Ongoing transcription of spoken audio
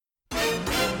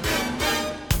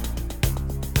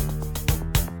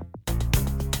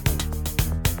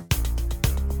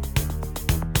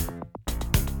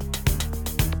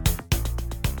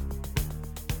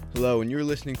Hello, and you're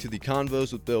listening to the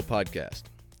Convos with Bill podcast.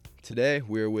 Today,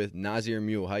 we're with Nazir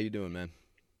Mule. How you doing, man?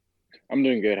 I'm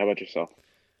doing good. How about yourself?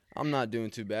 I'm not doing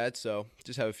too bad, so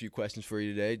just have a few questions for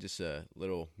you today. Just a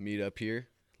little meet up here,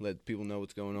 let people know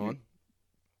what's going on.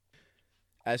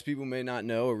 As people may not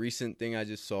know, a recent thing I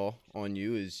just saw on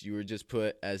you is you were just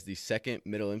put as the second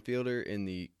middle infielder in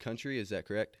the country. Is that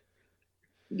correct?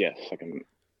 Yes, I can.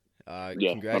 Yeah, number two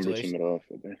Congratulations. middle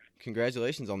outfielder.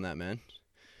 Congratulations on that, man.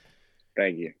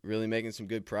 Thank you. Really making some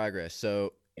good progress.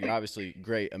 So you're obviously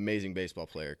great, amazing baseball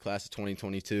player. Class of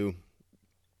 2022.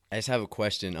 I just have a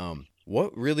question.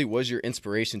 What really was your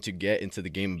inspiration to get into the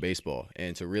game of baseball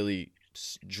and to really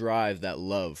drive that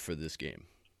love for this game?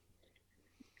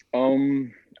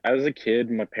 As a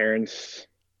kid, my parents,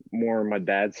 more my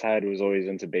dad's side, was always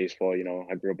into baseball.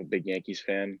 I grew up a big Yankees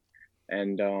fan,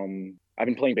 and I've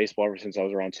been playing baseball ever since I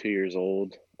was around 2 years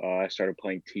old. I started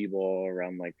playing t-ball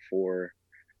around like 4,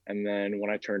 and then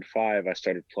when I turned 5, I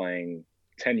started playing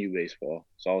 10U baseball.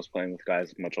 So I was playing with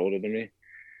guys much older than me.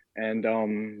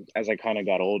 And as I kind of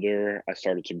got older, I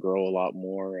started to grow a lot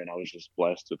more, and I was just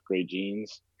blessed with great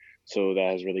genes. So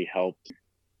that has really helped.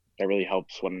 That really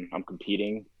helps when I'm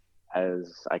competing,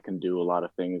 as I can do a lot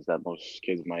of things that most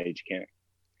kids my age can't.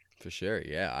 For sure.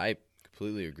 Yeah, I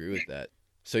completely agree with that.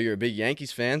 So you're a big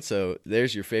Yankees fan, so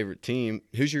there's your favorite team.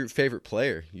 Who's your favorite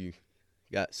player? You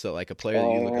got like a player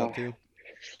that you look up to?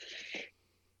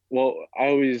 Well,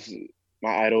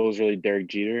 my idol was really Derek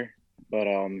Jeter, but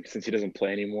since he doesn't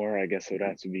play anymore, I guess it would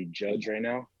have to be Judge right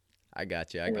now. I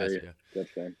got you. I'm really good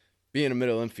fan. Being a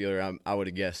middle infielder, I would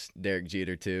have guessed Derek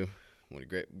Jeter too. One of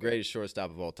the greatest shortstop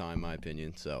of all time, in my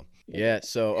opinion. So yeah.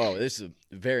 So this is a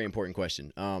very important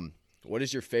question. What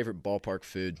is your favorite ballpark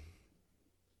food?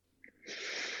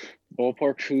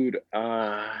 Ballpark food.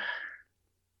 I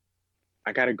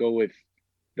gotta go with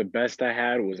the best I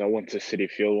had was I went to Citi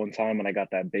Field one time and I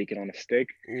got that bacon on a stick.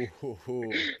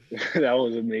 Ooh. That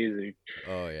was amazing.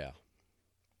 Oh yeah.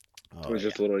 It was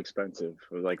just a little expensive.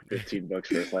 It was like $15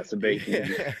 for a slice of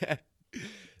bacon. Yeah.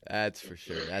 That's for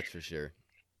sure. That's for sure.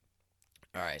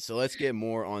 All right, so let's get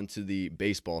more onto the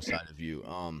baseball side of you.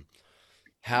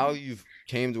 How you've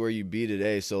came to where you be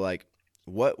today. So like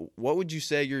what would you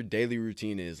say your daily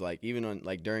routine is? Like even on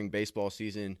like during baseball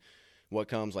season, what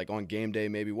comes like on game day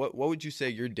maybe? What would you say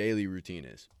your daily routine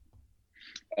is?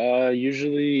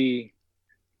 Usually,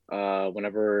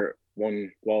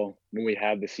 when we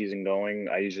have the season going,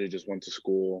 I usually just went to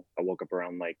school. I woke up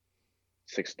around like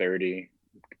 6:30,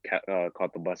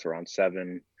 caught the bus around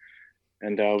 7,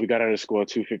 and we got out of school at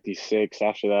 2:56.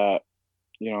 After that,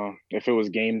 if it was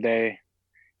game day,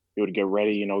 we would get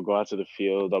ready. Go out to the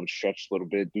field. I would stretch a little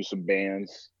bit, do some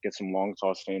bands, get some long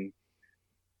toss in.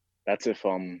 That's if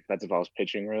I was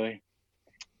pitching really.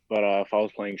 But if I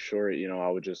was playing short, I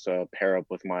would just pair up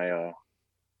with my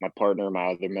partner,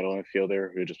 my other middle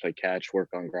infielder, who would just play catch, work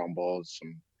on ground balls,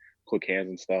 some quick hands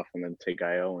and stuff, and then take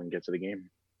IO and get to the game.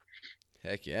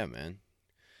 Heck yeah, man.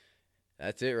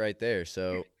 That's it right there.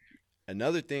 So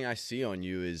another thing I see on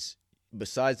you is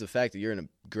besides the fact that you're a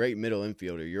great middle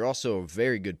infielder, you're also a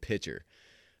very good pitcher.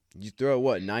 You throw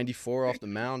 94 off the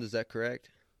mound, is that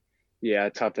correct? Yeah, I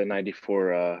topped at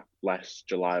 94 last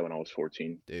July when I was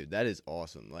 14. Dude, that is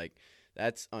awesome. Like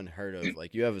that's unheard of.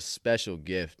 Like you have a special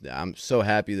gift. I'm so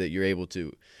happy that you're able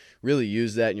to really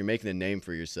use that and you're making a name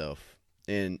for yourself.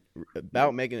 And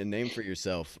about making a name for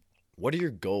yourself, what are your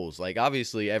goals? Like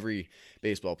obviously every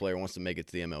baseball player wants to make it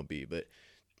to the MLB, but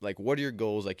like what are your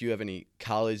goals? Like you have any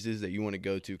colleges that you want to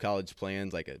go to, college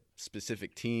plans, like a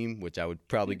specific team, which I would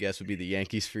probably guess would be the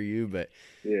Yankees for you, but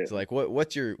Yeah. so like what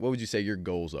would you say your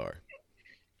goals are?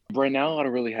 Right now, I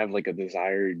don't really have like a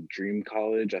desired dream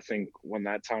college. I think when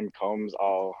that time comes,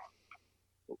 I'll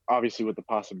obviously with the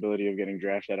possibility of getting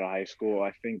drafted out of high school,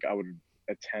 I think I would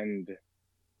attend.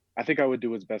 I think I would do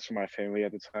what's best for my family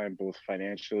at the time, both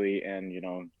financially and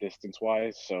distance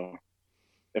wise. So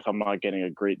if I'm not getting a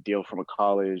great deal from a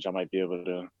college, I might be able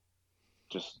to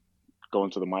just go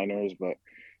into the minors. But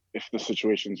if the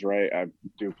situation's right, I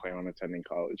do plan on attending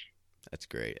college. That's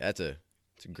great. It's a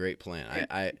great plan.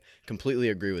 I completely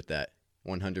agree with that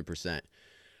 100%.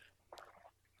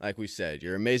 Like we said,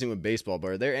 you're amazing with baseball, but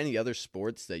are there any other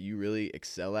sports that you really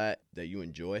excel at that you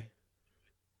enjoy?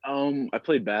 I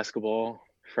played basketball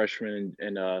freshman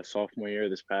and sophomore year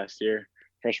this past year.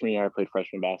 Freshman year, I played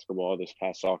freshman basketball. This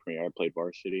past sophomore year, I played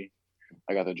varsity.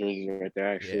 I got the jerseys right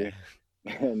there, Yeah. actually.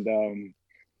 And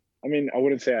I mean, I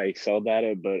wouldn't say I excelled at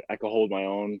it, but I could hold my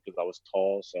own because I was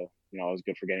tall. So, I was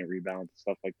good for getting rebounds and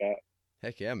stuff like that.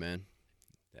 Heck yeah, man.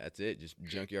 That's it. Just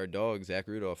junkyard dog, Zach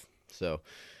Rudolph. So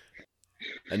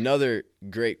another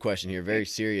great question here, very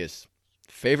serious.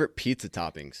 Favorite pizza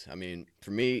toppings? I mean,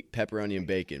 for me, pepperoni and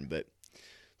bacon, but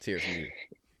let's hear it from you.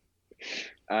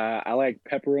 I like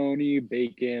pepperoni,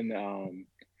 bacon.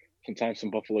 Sometimes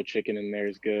some buffalo chicken in there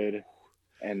is good,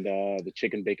 and the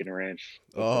chicken bacon ranch.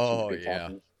 That's some Oh great yeah.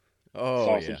 toppings. Oh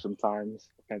yeah. Sausage sometimes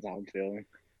depends how I'm feeling.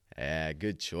 Yeah,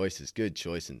 good choices. Good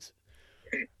choices.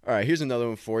 All right, here's another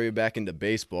one for you. Back into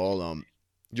baseball.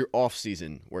 Your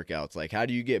off-season workouts. Like, how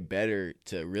do you get better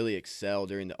to really excel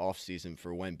during the off-season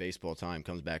for when baseball time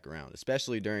comes back around,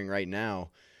 especially during right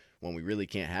now when we really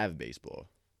can't have baseball?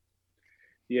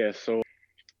 Yeah. So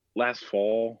last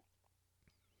fall,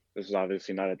 this is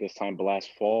obviously not at this time, but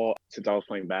last fall, since I was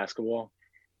playing basketball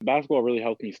really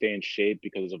helped me stay in shape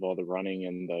because of all the running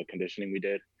and the conditioning we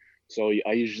did. So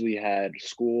I usually had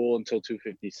school until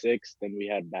 2:56, then we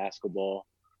had basketball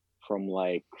from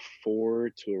like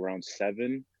 4 to around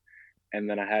 7, and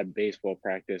then I had baseball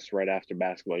practice right after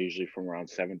basketball, usually from around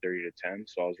 7:30 to 10.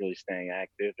 So I was really staying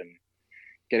active and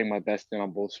getting my best in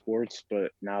on both sports.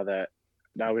 But now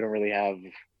we don't really have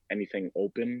anything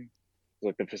open,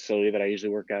 like the facility that I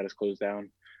usually work at is closed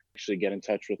down. Actually, get in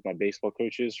touch with my baseball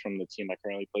coaches from the team I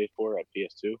currently play for at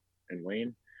PS2 in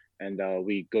Wayne, and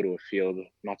we go to a field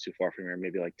not too far from here,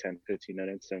 maybe like 10, 15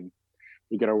 minutes, and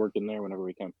we get our work in there whenever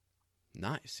we can.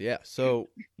 Nice. Yeah. So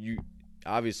you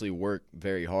obviously work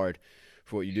very hard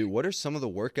for what you do. What are some of the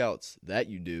workouts that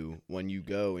you do when you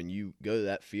go to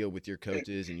that field with your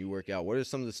coaches and you work out? What are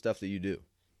some of the stuff that you do?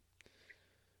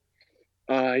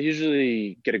 I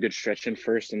usually get a good stretch in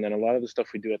first, and then a lot of the stuff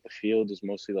we do at the field is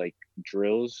mostly like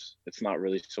drills. It's not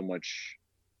really so much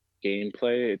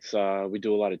gameplay. It's we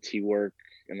do a lot of T work,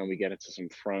 and then we get into some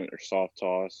front or soft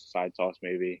toss, side toss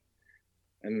maybe,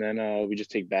 and then we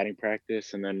just take batting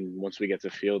practice. And then once we get to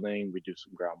fielding, we do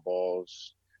some ground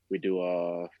balls. We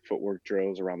do footwork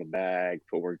drills around the bag,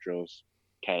 footwork drills,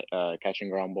 catching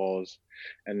ground balls,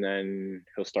 and then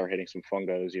he'll start hitting some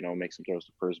fungos. Make some throws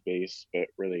to first base, but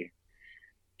really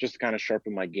just to kind of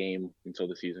sharpen my game until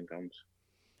the season comes.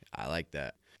 I like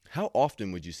that. How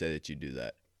often would you say that you do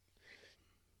that?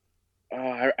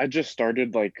 I just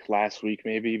started like last week,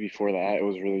 maybe. Before that, it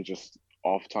was really just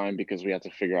off time because we had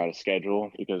to figure out a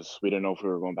schedule because we didn't know if we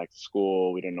were going back to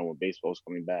school. We didn't know when baseball was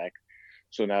coming back.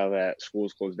 So now that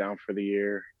school's closed down for the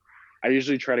year, I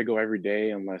usually try to go every day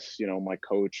unless, my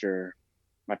coach or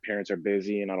my parents are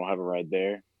busy and I don't have a ride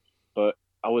there. But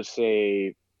I would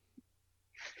say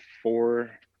four,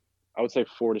 I would say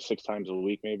 4 to 6 times a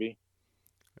week, maybe.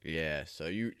 Yeah, so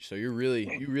you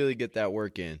really get that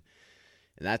work in.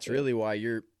 And that's Yeah. really why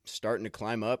you're starting to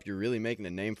climb up. You're really making a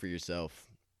name for yourself.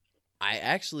 I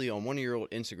actually on one of your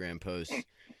old Instagram posts,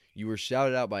 you were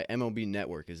shouted out by MLB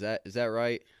Network. Is that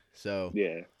right? So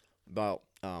Yeah. about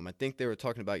I think they were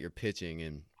talking about your pitching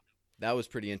and that was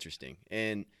pretty interesting.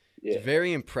 And it's Yeah.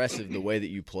 very impressive the way that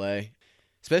you play,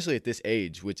 especially at this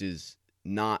age, which is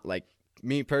not like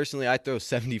me personally, I throw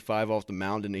 75 off the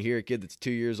mound and to hear a kid that's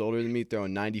 2 years older than me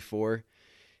throwing 94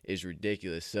 is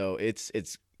ridiculous. So it's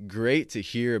great to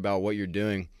hear about what you're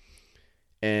doing.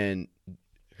 And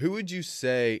who would you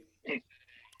say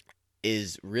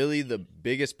is really the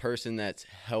biggest person that's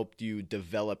helped you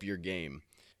develop your game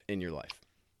in your life?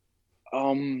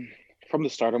 Um, from the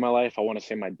start of my life, I want to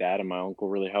say my dad and my uncle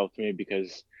really helped me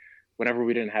because whenever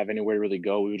we didn't have anywhere to really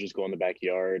go, we would just go in the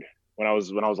backyard. When I was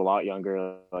a lot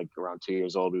younger, like around 2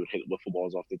 years old, we would hit wiffle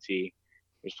balls off the tee,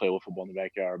 just play wiffle ball in the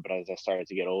backyard. But as I started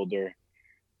to get older,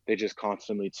 they just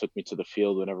constantly took me to the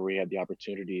field whenever we had the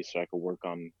opportunity, so I could work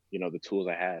on the tools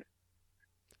I had.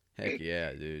 Heck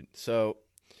yeah, dude. So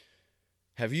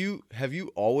have you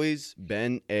always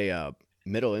been a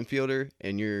middle infielder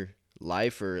in your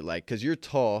life, or like because you're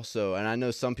tall? So and I know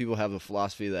some people have a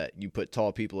philosophy that you put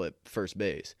tall people at first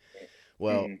base.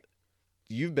 Well, Mhm.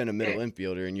 you've been a middle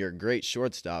infielder and you're a great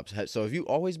shortstop. So have you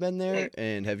always been there,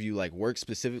 and have you like worked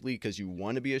specifically because you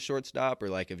want to be a shortstop, or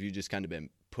like have you just kind of been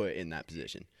put in that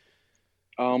position?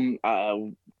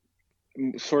 I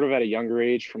sort of at a younger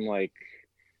age, from like,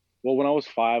 well, when I was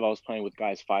 5, I was playing with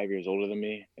guys 5 years older than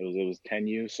me. It was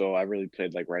 10U, so I really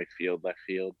played like right field, left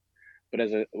field. But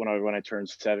when I turned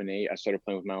 7, 8, I started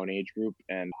playing with my own age group,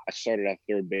 and I started at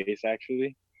third base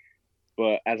actually.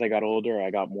 But as I got older,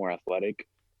 I got more athletic,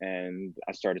 and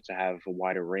I started to have a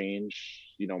wider range.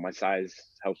 My size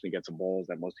helps me get to balls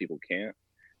that most people can't.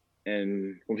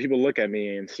 And when people look at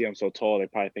me and see I'm so tall, they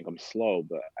probably think I'm slow,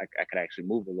 but I could actually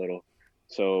move a little.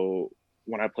 So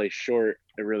when I play short,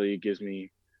 it really gives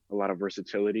me a lot of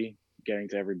versatility, getting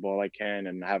to every ball I can,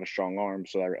 and I have a strong arm,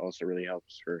 so that also really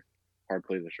helps for hard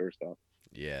plays at shortstop.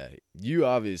 Yeah, you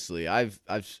obviously. I've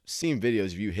seen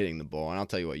videos of you hitting the ball, and I'll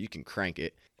tell you what, you can crank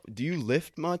it. Do you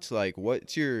lift much? Like,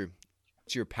 what's your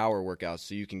What's your power workouts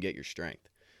so you can get your strength?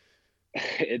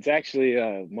 It's actually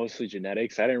mostly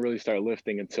genetics. I didn't really start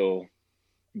lifting until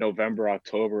November,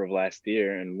 October of last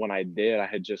year, and when I did, I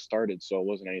had just started, so it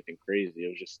wasn't anything crazy. It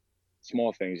was just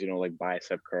small things, like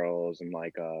bicep curls and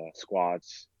like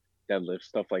squats, deadlifts,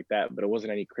 stuff like that. But it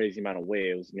wasn't any crazy amount of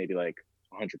weight. It was maybe like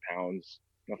 100 pounds,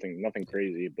 nothing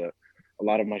crazy. But a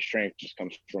lot of my strength just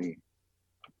comes from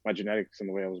my genetics and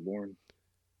the way I was born.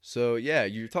 So yeah,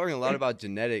 you're talking a lot about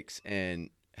genetics and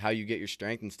how you get your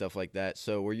strength and stuff like that.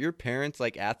 So were your parents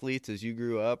like athletes as you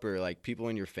grew up, or like people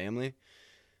in your family?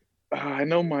 I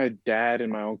know my dad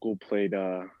and my uncle played.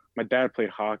 My dad played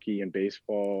hockey and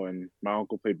baseball, and my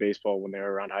uncle played baseball when they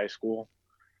were around high school.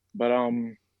 But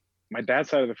my dad's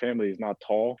side of the family is not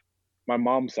tall. My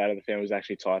mom's side of the family is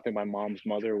actually tall. I think my mom's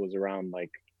mother was around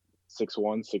like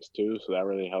 6'1", 6'2", so that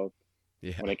really helped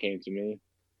Yeah. when it came to me.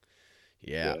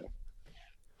 Yeah.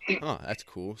 Yeah. Huh, that's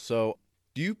cool. So,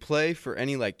 do you play for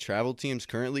any like travel teams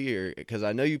currently, or because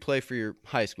I know you play for your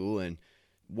high school, and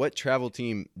what travel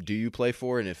team do you play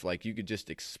for? And if like you could just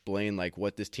explain like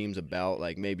what this team's about,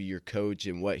 like maybe your coach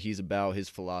and what he's about, his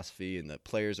philosophy, and the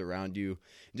players around you,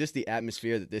 and just the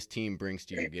atmosphere that this team brings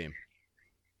to your game.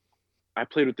 I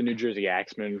played with the New Jersey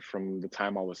Axemen from the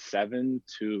time I was 7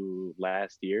 to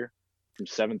last year, from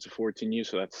 7 to 14 years,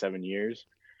 so that's 7 years.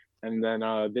 And then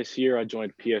this year I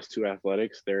joined PS2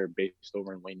 Athletics. They're based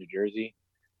over in Wayne, New Jersey.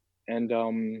 And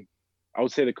I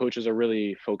would say the coaches are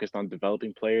really focused on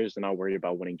developing players. They're not worried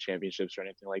about winning championships or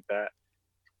anything like that.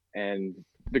 And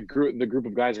the group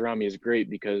of guys around me is great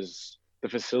because the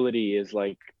facility is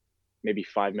like maybe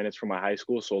 5 minutes from my high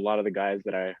school. So a lot of the guys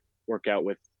that I work out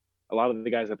with, a lot of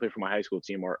the guys that play for my high school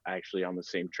team are actually on the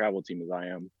same travel team as I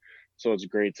am. So it's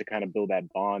great to kind of build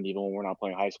that bond. Even when we're not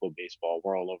playing high school baseball,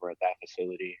 we're all over at that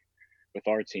facility with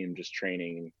our team, just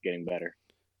training and getting better.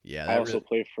 Yeah, I that also really.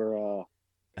 play for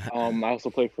I also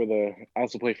play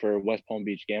for West Palm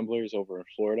Beach Gamblers over in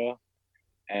Florida,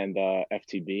 and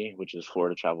FTB, which is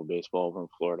Florida Travel Baseball over in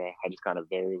Florida. I just kind of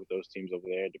vary with those teams over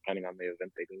there depending on the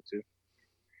event they go to.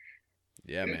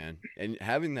 Yeah, man. And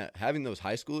having those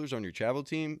high schoolers on your travel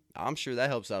team, I'm sure that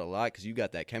helps out a lot because you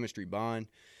got that chemistry bond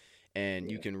and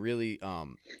you Yeah. can really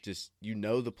just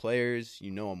the players,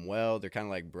 you know them well. They're kind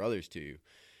of like brothers to you.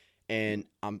 And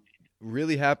I'm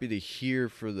really happy to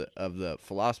hear the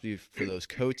philosophy for those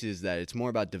coaches that it's more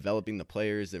about developing the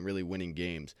players than really winning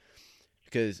games.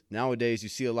 Because nowadays you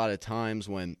see a lot of times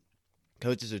when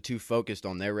coaches are too focused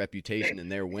on their reputation and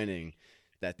their winning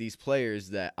that these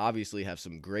players that obviously have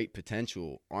some great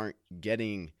potential aren't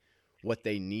getting what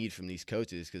they need from these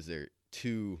coaches because they're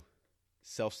too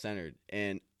self-centered.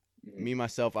 And Mhm. me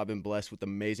myself, I've been blessed with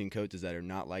amazing coaches that are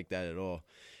not like that at all,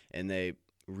 and they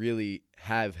really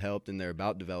have helped and they're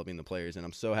about developing the players. And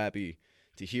I'm so happy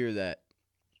to hear that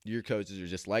your coaches are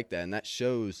just like that, and that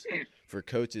shows for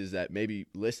coaches that maybe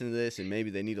listen to this and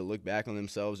maybe they need to look back on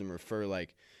themselves and refer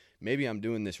like maybe I'm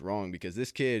doing this wrong because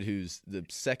this kid who's the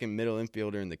second middle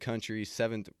infielder in the country,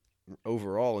 seventh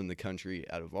overall in the country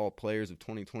out of all players of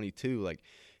 2022, like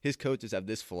his coaches have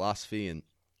this philosophy and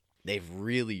they've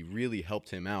really helped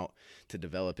him out to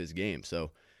develop his game.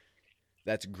 So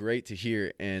that's great to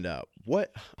hear. And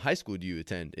what high school do you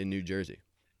attend in New Jersey?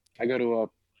 I go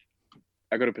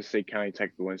to Passaic County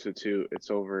Technical Institute.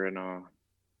 It's over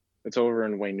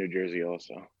in Wayne, New Jersey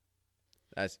also.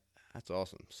 That's that's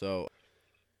awesome. So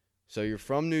you're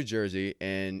from New Jersey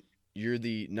and you're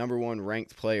the number one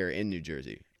ranked player in New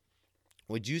Jersey.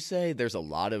 Would you say there's a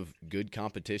lot of good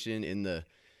competition in the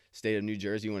state of New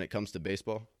Jersey when it comes to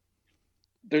baseball?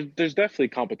 There's definitely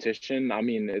competition. I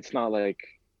mean, it's not like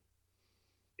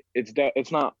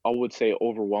it's not, I would say,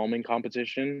 overwhelming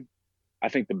competition. I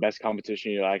think the best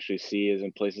competition you'll actually see is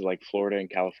in places like Florida and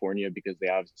California because they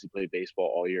obviously play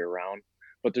baseball all year round.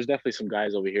 But there's definitely some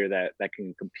guys over here that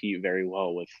can compete very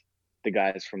well with the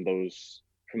guys from those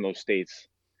states.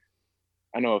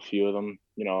 I know a few of them.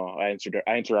 I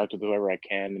interact with whoever I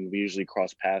can, and we usually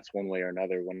cross paths one way or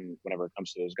another whenever it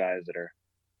comes to those guys that are,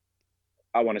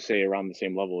 I want to say, around the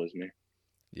same level as me.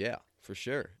 Yeah, for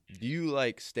sure. Do you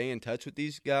like stay in touch with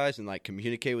these guys and like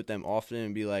communicate with them often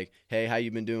and be like, "Hey, how you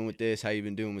been doing with this? How you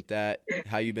been doing with that?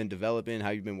 How you been developing?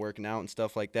 How you been working out and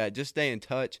stuff like that?" Just stay in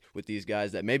touch with these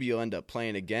guys that maybe you'll end up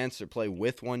playing against or play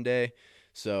with one day.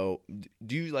 So,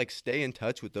 do you like stay in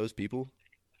touch with those people?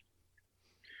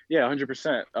 Yeah,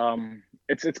 100%.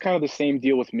 It's kind of the same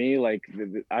deal with me. Like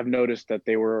I've noticed that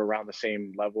they were around the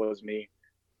same level as me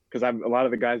because I've a lot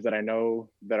of the guys that I know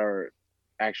that are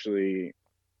actually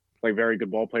like very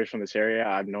good ball players from this area.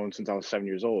 I've known since I was 7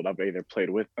 years old. I've either played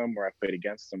with them or I've played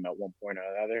against them at one point or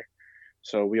another.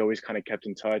 So we always kind of kept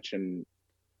in touch, and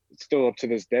it's still up to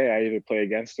this day. I either play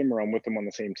against him or I'm with him on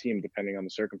the same team, depending on the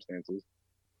circumstances.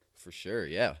 For sure,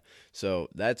 yeah. So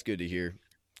that's good to hear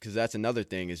because that's another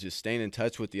thing is just staying in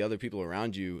touch with the other people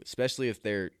around you, especially if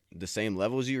they're the same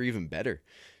level as you or even better,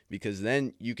 because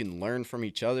then you can learn from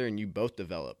each other and you both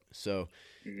develop. So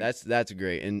Hmm. that's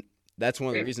great, and that's one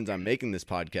of the reasons I'm making this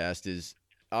podcast is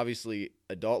obviously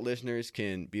adult listeners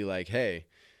can be like, hey,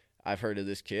 I've heard of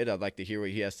this kid. I'd like to hear what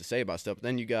he has to say about stuff. But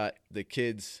then you got the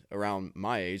kids around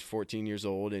my age, 14 years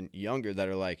old and younger, that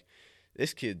are like,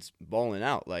 this kid's balling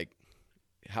out. Like,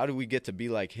 how do we get to be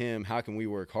like him? How can we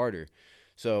work harder?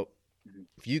 So,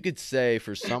 if you could say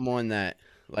for someone that,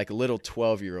 like a little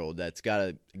 12-year-old that's got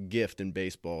a gift in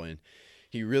baseball and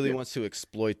he really Yeah. wants to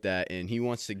exploit that and he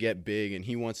wants to get big and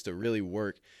he wants to really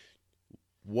work,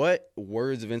 what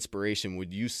words of inspiration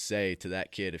would you say to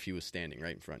that kid if he was standing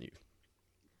right in front of you?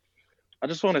 I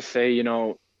just want to say,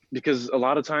 because a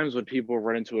lot of times when people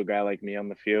run into a guy like me on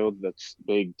the field that's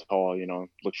big, tall,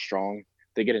 looks strong,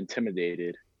 they get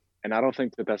intimidated. And I don't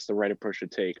think that that's the right approach to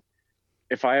take.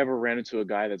 If I ever ran into a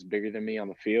guy that's bigger than me on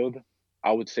the field,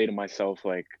 I would say to myself,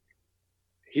 like,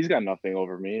 he's got nothing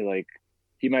over me. Like,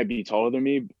 he might be taller than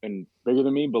me and bigger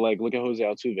than me, but like, look at Jose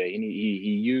Altuve.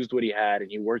 He used what he had and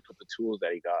he worked with the tools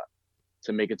that he got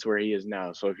to make it to where he is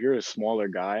now. So if you're a smaller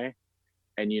guy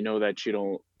and you know that you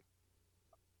don't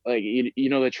like you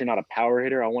know that you're not a power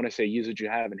hitter, I want to say use what you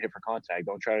have and hit for contact.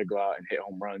 Don't try to go out and hit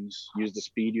home runs. Use the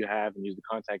speed you have and use the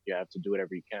contact you have to do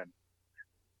whatever you can.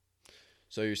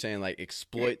 So you're saying like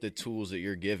exploit the tools that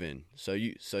you're given. So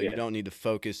you Yeah. don't need to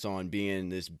focus on being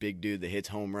this big dude that hits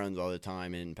home runs all the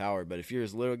time and power. But if you're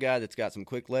this little guy that's got some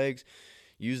quick legs,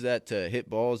 use that to hit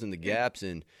balls in the gaps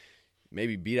and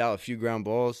maybe beat out a few ground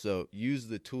balls. So use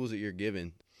the tools that you're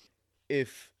given.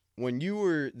 If when you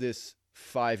were this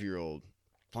 5-year old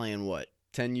playing what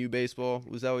 10U baseball,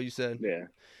 was that what you said? Yeah.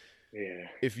 Yeah.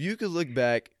 If you could look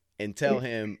back and tell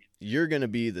him you're going to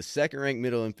be the second ranked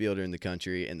middle infielder in the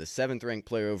country and the seventh ranked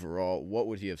player overall, what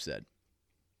would he have said?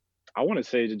 I want to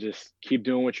say to just keep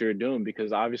doing what you're doing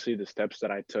because obviously the steps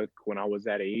that I took when I was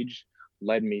that age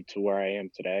led me to where I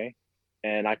am today.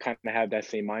 And I kind of have that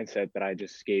same mindset that I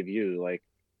just gave you. Like,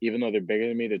 even though they're bigger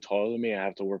than me, they're taller than me, I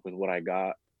have to work with what I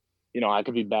got. I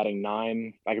could be batting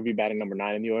nine, I could be batting number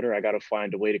nine in the order. I got to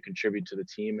find a way to contribute to the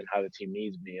team and how the team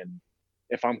needs me. And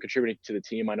if I'm contributing to the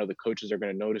team, I know the coaches are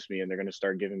going to notice me and they're going to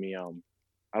start giving me, I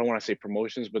don't want to say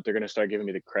promotions, but they're going to start giving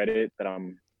me the credit that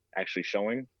I'm actually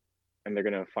showing. And they're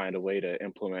going to find a way to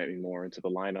implement me more into the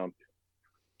lineup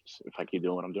if I keep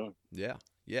doing what I'm doing. Yeah.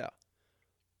 Yeah.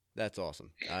 That's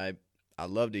awesome. I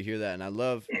love to hear that, and I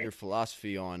love your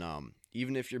philosophy on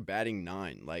even if you're batting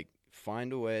nine, like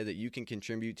find a way that you can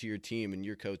contribute to your team, and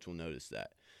your coach will notice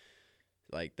that.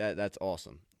 Like that. That's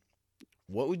awesome.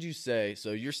 What would you say?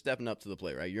 So you're stepping up to the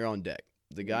plate, right? You're on deck.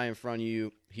 The Mhm. guy in front of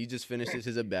you, he just finishes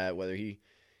his at bat, whether he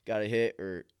got a hit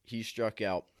or he struck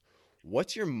out.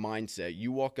 What's your mindset?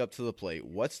 You walk up to the plate.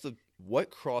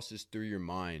 What crosses through your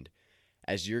mind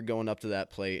as you're going up to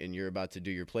that plate and you're about to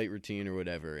do your plate routine or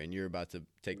whatever, and you're about to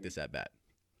take this at bat?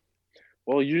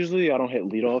 Well, usually I don't hit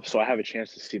leadoff, so I have a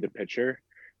chance to see the pitcher.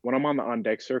 When I'm on the on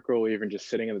deck circle, or even just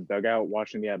sitting in the dugout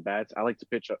watching the at bats, I like to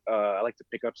pitch. I like to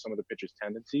pick up some of the pitcher's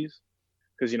tendencies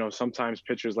because sometimes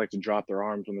pitchers like to drop their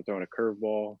arms when they're throwing a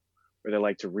curveball, or they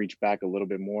like to reach back a little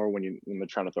bit more when they're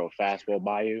trying to throw a fastball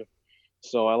by you.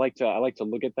 So I like to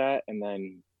look at that, and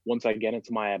then once I get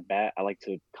into my at bat, I like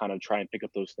to kind of try and pick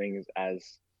up those things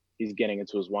as he's getting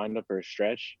into his windup or his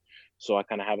stretch. So I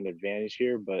kind of have an advantage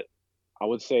here, but I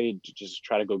would say just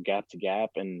try to go gap to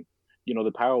gap, and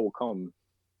the power will come.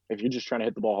 If you're just trying to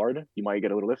hit the ball hard, you might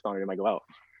get a little lift on it, it might go out.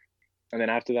 And then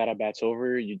after that at bat's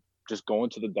over, you just go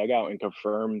into the dugout and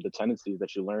confirm the tendencies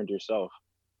that you learned yourself.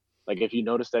 Like if you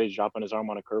notice that he's dropping his arm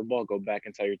on a curveball, go back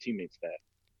and tell your teammates that.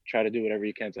 Try to do whatever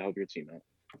you can to help your team out.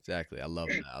 Exactly. I love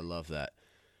that. I love that.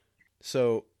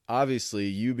 So obviously,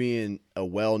 you being a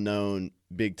well-known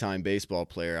big-time baseball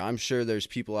player, I'm sure there's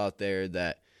people out there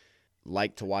that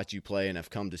like to watch you play and have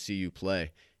come to see you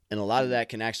play. And a lot of that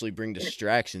can actually bring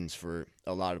distractions for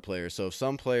a lot of players. So if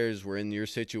some players were in your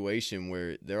situation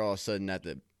where they're all of a sudden at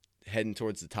the heading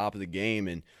towards the top of the game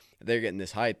and they're getting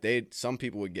this hype, some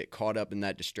people would get caught up in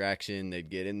that distraction. They'd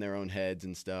get in their own heads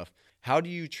and stuff. How do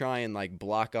you try and like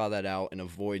block all that out and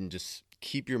avoid and just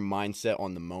keep your mindset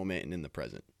on the moment and in the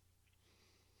present?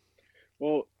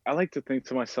 Well, I like to think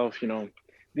to myself,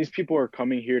 these people are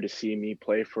coming here to see me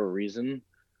play for a reason.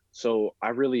 So I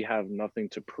really have nothing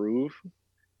to prove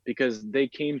because they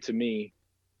came to me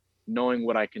knowing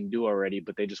what I can do already,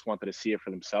 but they just wanted to see it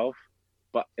for themselves.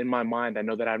 But in my mind, I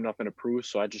know that I have nothing to prove.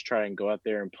 So I just try and go out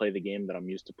there and play the game that I'm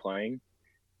used to playing.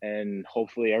 and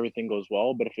hopefully everything goes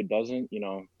well. But if it doesn't,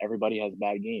 everybody has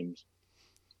bad games.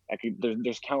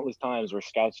 There's countless times where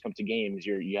scouts come to games,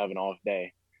 you have an off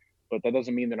day, but that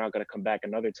doesn't mean they're not going to come back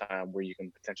another time where you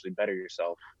can potentially better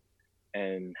yourself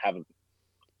and have,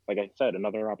 like I said,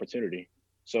 another opportunity.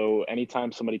 So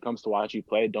anytime somebody comes to watch you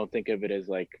play, don't think of it as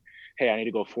like, hey, I need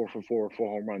to go 4 for 4, 4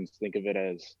 home runs. Think of it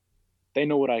as they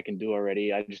know what I can do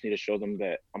already. I just need to show them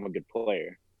that I'm a good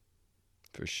player.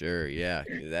 For sure, yeah.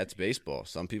 That's baseball.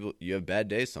 Some people, you have bad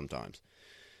days sometimes.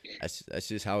 That's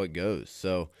just how it goes.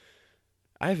 So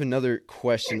I have another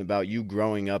question about you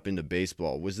growing up into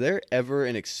baseball. Was there ever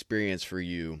an experience for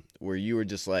you where you were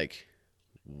just like,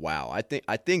 wow, I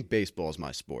think baseball is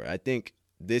my sport. I think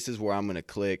this is where I'm going to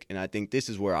click, and I think this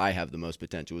is where I have the most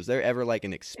potential. Was there ever like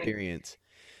an experience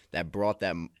that brought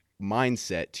that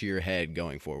mindset to your head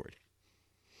going forward?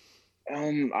 I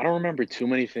don't remember too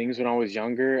many things when I was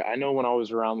younger. I know when I was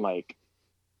around like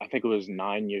I think it was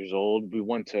 9 years old, we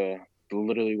went to the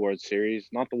Literally World Series,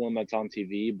 not the one that's on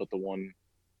TV, but the one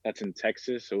that's in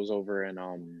Texas. It was over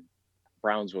in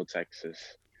Brownsville, Texas,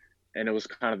 and it was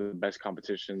kind of the best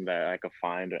competition that I could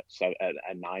find at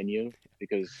 9U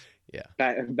because Yeah.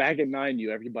 back at 9U,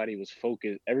 everybody was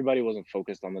focused. Everybody wasn't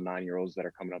focused on the 9-year-olds that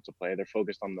are coming up to play. They're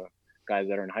focused on the guys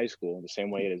that are in high school, the same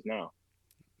way it is now.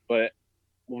 But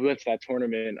we went to that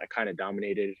tournament. I kind of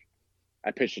dominated.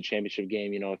 I pitched a championship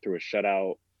game, through a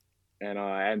shutout, and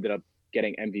I ended up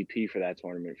getting MVP for that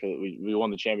tournament. We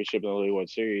won the championship in the Lily World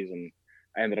Series, and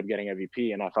I ended up getting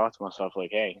MVP. And I thought to myself, like,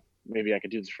 hey, maybe I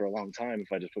could do this for a long time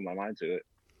if I just put my mind to it.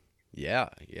 Yeah,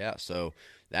 yeah. So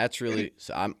that's really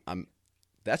so I'm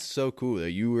that's so cool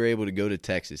that you were able to go to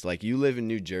Texas. Like you live in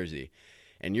New Jersey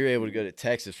and you're able to go to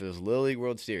Texas for this Little League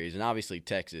World Series. And obviously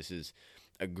Texas is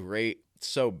a great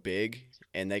so big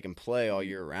and they can play all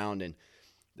year round and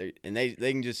they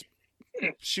can just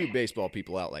shoot baseball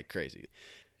people out like crazy.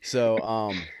 So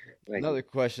Like, another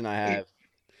question I have,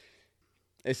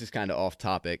 this is kind of off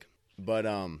topic, but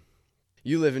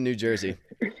you live in New Jersey.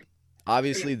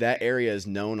 Obviously that area is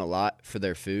known a lot for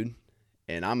their food,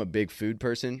 and I'm a big food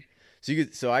person.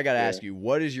 So I got to yeah. ask you,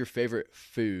 what is your favorite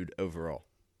food overall?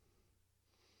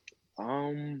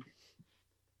 Um,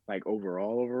 like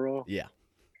overall, Yeah.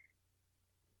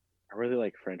 I really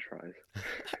like French fries.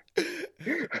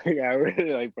 Yeah, I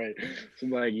really like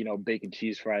some like bacon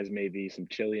cheese fries, maybe some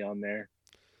chili on there.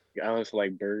 I also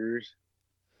like burgers,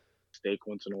 steak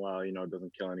once in a while. It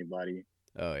doesn't kill anybody.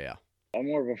 Oh yeah. I'm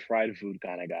more of a fried food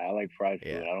kind of guy. I like fried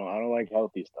food. Yeah. I don't like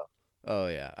healthy stuff. Oh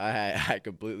yeah. I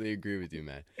completely agree with you,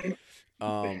 man.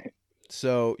 Um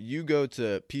so you go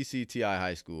to PCTI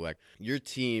high school, like your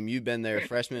team, you've been there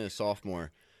freshman and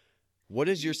sophomore. What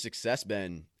has your success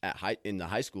been at in the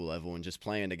high school level and just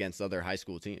playing against other high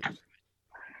school teams?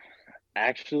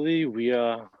 Actually, we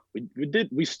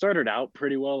started out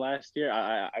pretty well last year.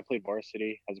 I played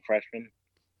varsity as a freshman.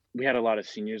 We had a lot of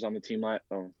seniors on the team.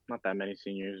 Oh, not that many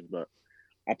seniors, but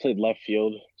I played left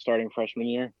field starting freshman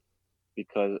year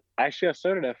because actually I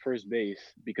started at first base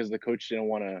because the coach didn't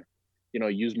want to,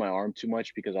 use my arm too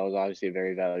much because I was obviously a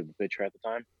very valuable pitcher at the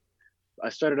time. I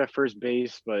started at first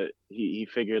base, but he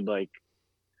figured like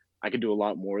I could do a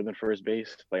lot more than first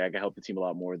base. Like I could help the team a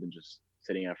lot more than just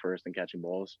sitting at first and catching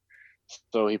balls.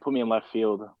 So he put me in left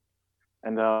field,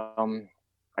 and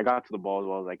I got to the ball as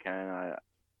well as I can.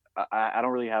 I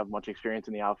don't really have much experience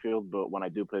in the outfield, but when I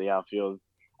do play the outfield,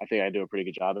 I think I do a pretty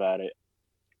good job at it.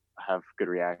 I have good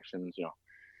reactions,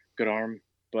 good arm.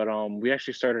 But we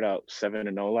actually started out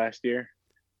 7-0 last year,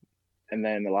 and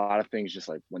then a lot of things just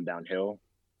like went downhill.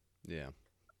 Yeah.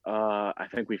 I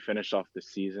think we finished off the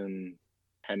season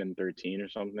 10-13 or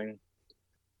something.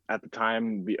 At the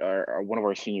time, one of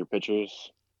our senior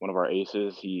pitchers, one of our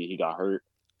aces, he got hurt,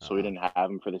 so we Uh-huh. didn't have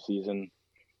him for the season,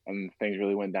 and things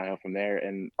really went downhill from there.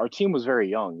 And our team was very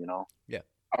young. Yeah.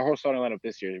 Our whole starting lineup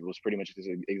this year was pretty much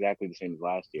exactly the same as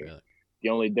last year. Really. The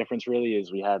only difference really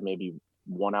is we had maybe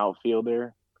one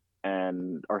outfielder,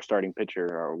 and our starting pitcher,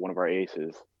 or one of our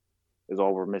aces, is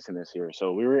all we're missing this year.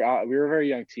 So we were a very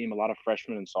young team, a lot of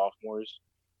freshmen and sophomores.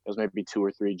 There was maybe 2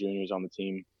 or 3 juniors on the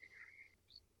team.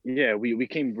 Yeah, we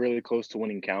came really close to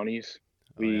winning counties.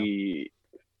 Oh yeah.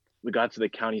 We got to the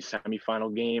county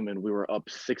semifinal game and we were up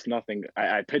 6-0.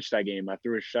 I pitched that game. I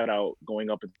threw a shutout going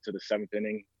up into the seventh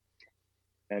inning,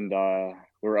 and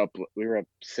we were up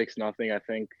 6-0, I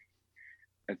think,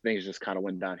 and things just kind of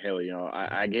went downhill.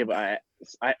 I gave up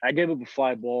a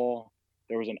fly ball.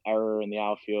 There was an error in the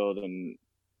outfield, and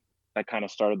that kind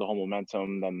of started the whole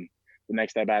momentum. Then the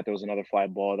next at bat, there was another fly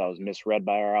ball that was misread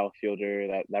by our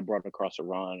outfielder that brought across a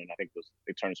run, and I think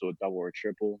it turned into a double or a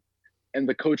triple. And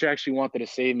the coach actually wanted to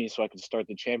save me so I could start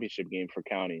the championship game for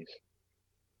counties.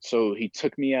 So he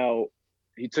took me out.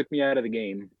 He took me out of the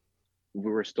game.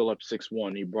 We were still up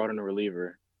 6-1. He brought in a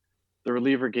reliever. The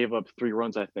reliever gave up 3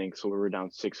 runs, I think, so we were down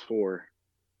 6-4.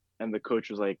 And the coach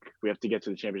was like, "We have to get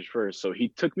to the championship first." So he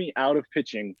took me out of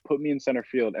pitching, put me in center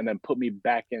field, and then put me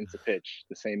back into pitch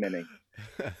the same inning.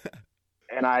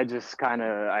 And I just kind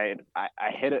of I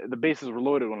hit it. The bases were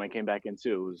loaded when I came back in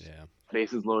too. It was Yeah.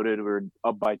 bases loaded. We were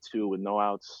up by 2 with no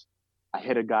outs. I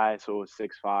hit a guy, so it was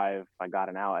 6-5. I got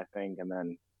an out, I think, and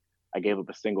then I gave up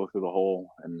a single through the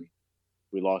hole, and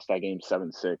we lost that game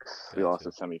 7-6. We lost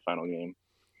the Gotcha. semifinal game.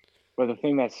 But the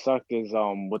thing that sucked is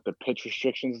with the pitch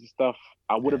restrictions and stuff,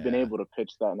 I would have been Yeah. able to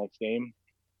pitch that next game.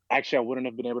 Actually, I wouldn't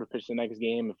have been able to pitch the next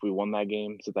game if we won that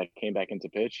game since I came back into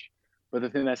pitch. But the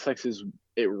thing that sucks is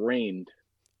it rained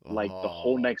like the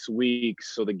whole Oh. next week,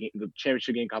 so the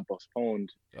championship game got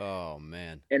postponed. Oh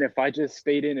man. And if I just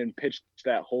stayed in and pitched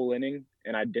that whole inning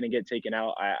and I didn't get taken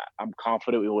out, I'm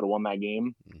confident we would have won that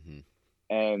game. Hmm.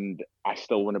 And I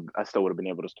still would have been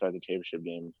able to start the championship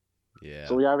game. So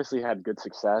Yeah. we obviously had good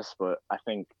success, but I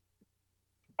think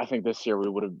this year we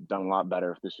would have done a lot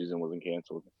better if the season wasn't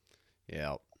canceled.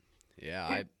 Yeah.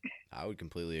 Yeah. I would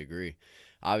completely agree.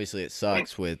 Obviously, it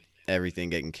sucks with everything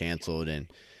getting canceled,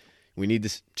 and we need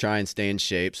to try and stay in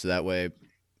shape so that way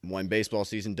when baseball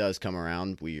season does come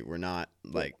around, we're not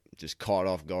like just caught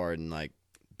off guard and like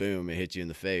boom, it hits you in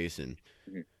the face. And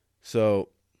Mhm. so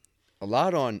a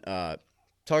lot on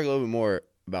talk a little bit more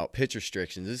about pitch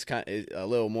restrictions. This is kind of a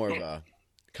little more of a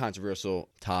controversial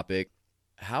topic.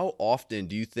 How often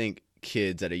do you think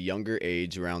kids at a younger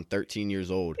age, around 13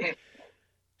 years old,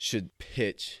 should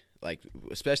pitch? Like,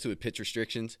 especially with pitch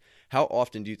restrictions, how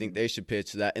often do you think they should pitch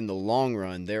so that in the long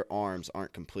run their arms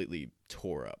aren't completely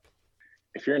tore up?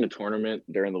 If you're in a tournament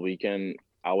during the weekend,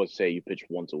 I would say you pitch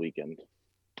once a weekend.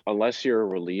 Unless you're a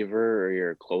reliever or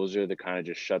you're a closer to kind of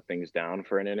just shut things down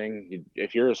for an inning.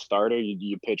 If you're a starter,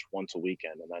 you pitch once a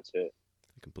weekend and that's it.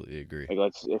 I completely agree.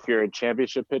 Like if you're a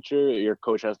championship pitcher, your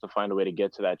coach has to find a way to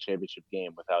get to that championship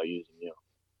game without using you.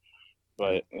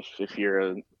 Yep. But if you're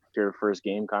a first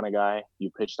game kind of guy, you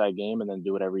pitch that game and then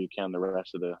do whatever you can the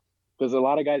rest of the. Because a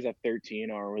lot of guys at 13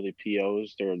 aren't really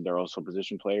POs. They're also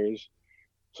position players.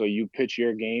 So you pitch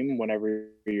your game whenever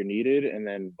you're needed, and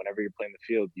then whenever you're playing the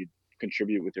field, you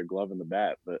contribute with your glove and the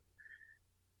bat. But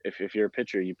if you're a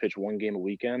pitcher, you pitch one game a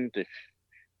weekend.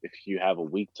 If you have a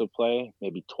week to play,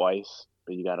 maybe twice,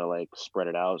 but you gotta like spread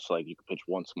it out. So like you could pitch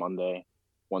once Monday,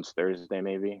 once Thursday,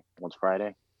 maybe once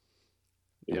Friday,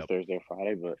 either Yep. Thursday or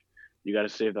Friday. But you got to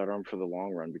save that arm for the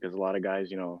long run because a lot of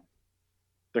guys,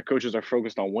 their coaches are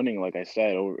focused on winning, like I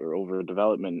said, over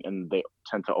development, and they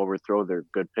tend to overthrow their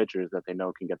good pitchers that they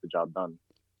know can get the job done.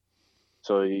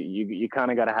 So you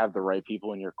kind of got to have the right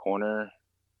people in your corner,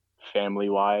 family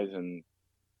wise and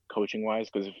coaching wise,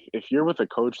 because if you're with a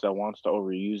coach that wants to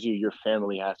overuse you, your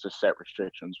family has to set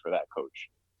restrictions for that coach.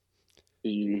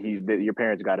 Your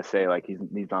parents got to say like he's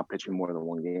not pitching more than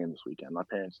one game this weekend. My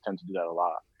parents tend to do that a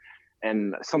lot,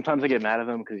 and sometimes I get mad at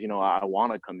them because I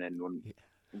want to come in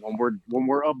when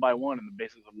we're up by one and the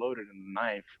bases are loaded in the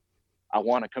ninth. I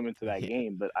want to come into that Yeah.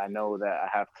 game, but I know that I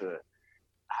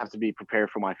have to be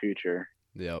prepared for my future.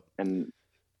 Yep. And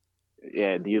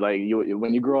yeah, do you like you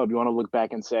when you grow up, you want to look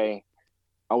back and say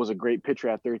I was a great pitcher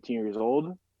at 13 years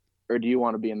old, or do you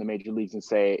want to be in the major leagues and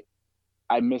say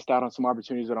I missed out on some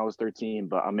opportunities when I was 13,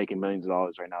 but I'm making millions of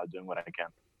dollars right now doing what I can.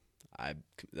 I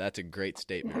That's a great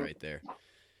statement right there.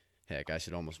 Heck, I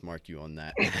should almost mark you on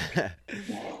that.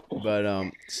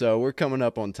 But so we're coming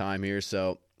up on time here.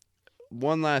 So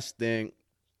one last thing,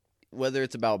 whether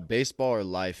it's about baseball or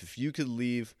life, if you could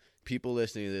leave people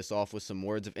listening to this off with some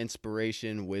words of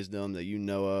inspiration, wisdom that you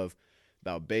know of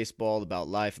about baseball, about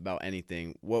life, about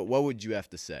anything, what would you have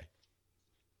to say?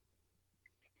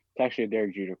 It's actually a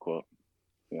Derek Jeter quote.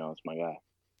 It's my guy.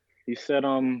 He said,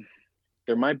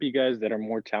 there might be guys that are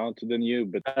more talented than you,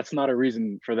 but that's not a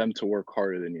reason for them to work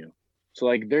harder than you. So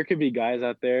like there could be guys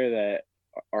out there that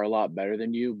are a lot better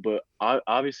than you, but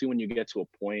obviously when you get to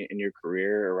a point in your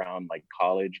career around like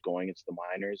college going into the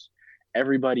minors,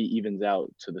 everybody evens out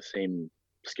to the same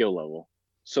skill level.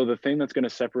 So the thing that's going to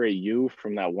separate you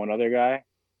from that one other guy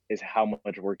is how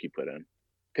much work you put in.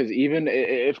 Because even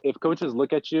if coaches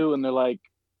look at you and they're like,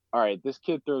 all right, this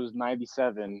kid throws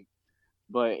 97,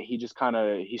 but he just kind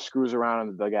of he screws around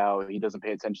in the dugout. He doesn't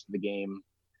pay attention to the game,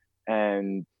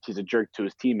 and he's a jerk to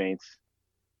his teammates.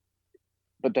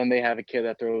 But then they have a kid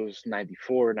that throws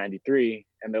 94, 93,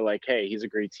 and they're like, hey, he's a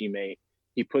great teammate.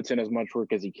 He puts in as much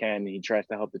work as he can. He tries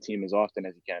to help the team as often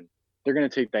as he can. They're going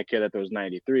to take that kid that throws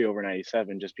 93 over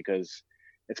 97 just because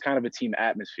it's kind of a team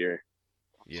atmosphere.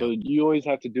 So Yep. you always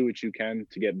have to do what you can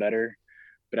to get better.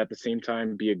 but at the same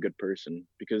time be a good person,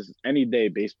 because any day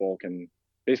baseball can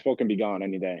be gone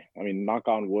any day. I mean, knock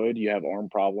on wood, you have arm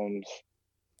problems,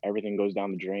 everything goes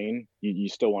down the drain. You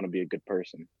still want to be a good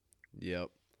person. Yep.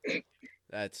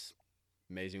 That's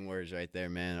amazing words right there,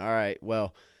 man. All right.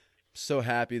 Well, so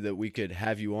happy that we could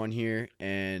have you on here,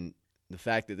 and the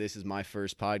fact that this is my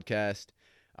first podcast.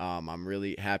 I'm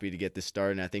really happy to get this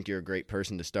started, and I think you're a great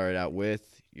person to start it out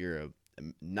with. You're a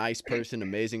nice person,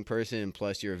 amazing person, and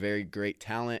plus you're a very great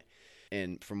talent.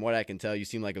 And from what I can tell, you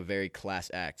seem like a very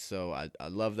class act. So I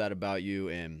love that about you,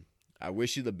 and I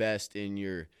wish you the best in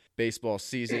your baseball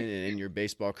season and in your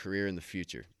baseball career in the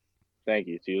future. Thank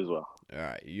you. To you as well. All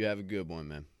right. You have a good one,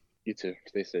 man. You too.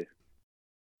 Stay safe.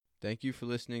 Thank you for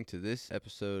listening to this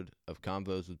episode of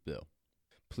Convos with Bill.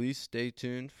 Please stay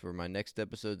tuned for my next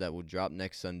episode that will drop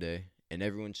next Sunday, and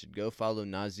everyone should go follow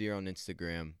Nazir on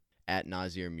Instagram at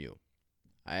NazirMule.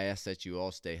 I ask that you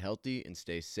all stay healthy and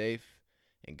stay safe,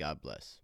 and God bless.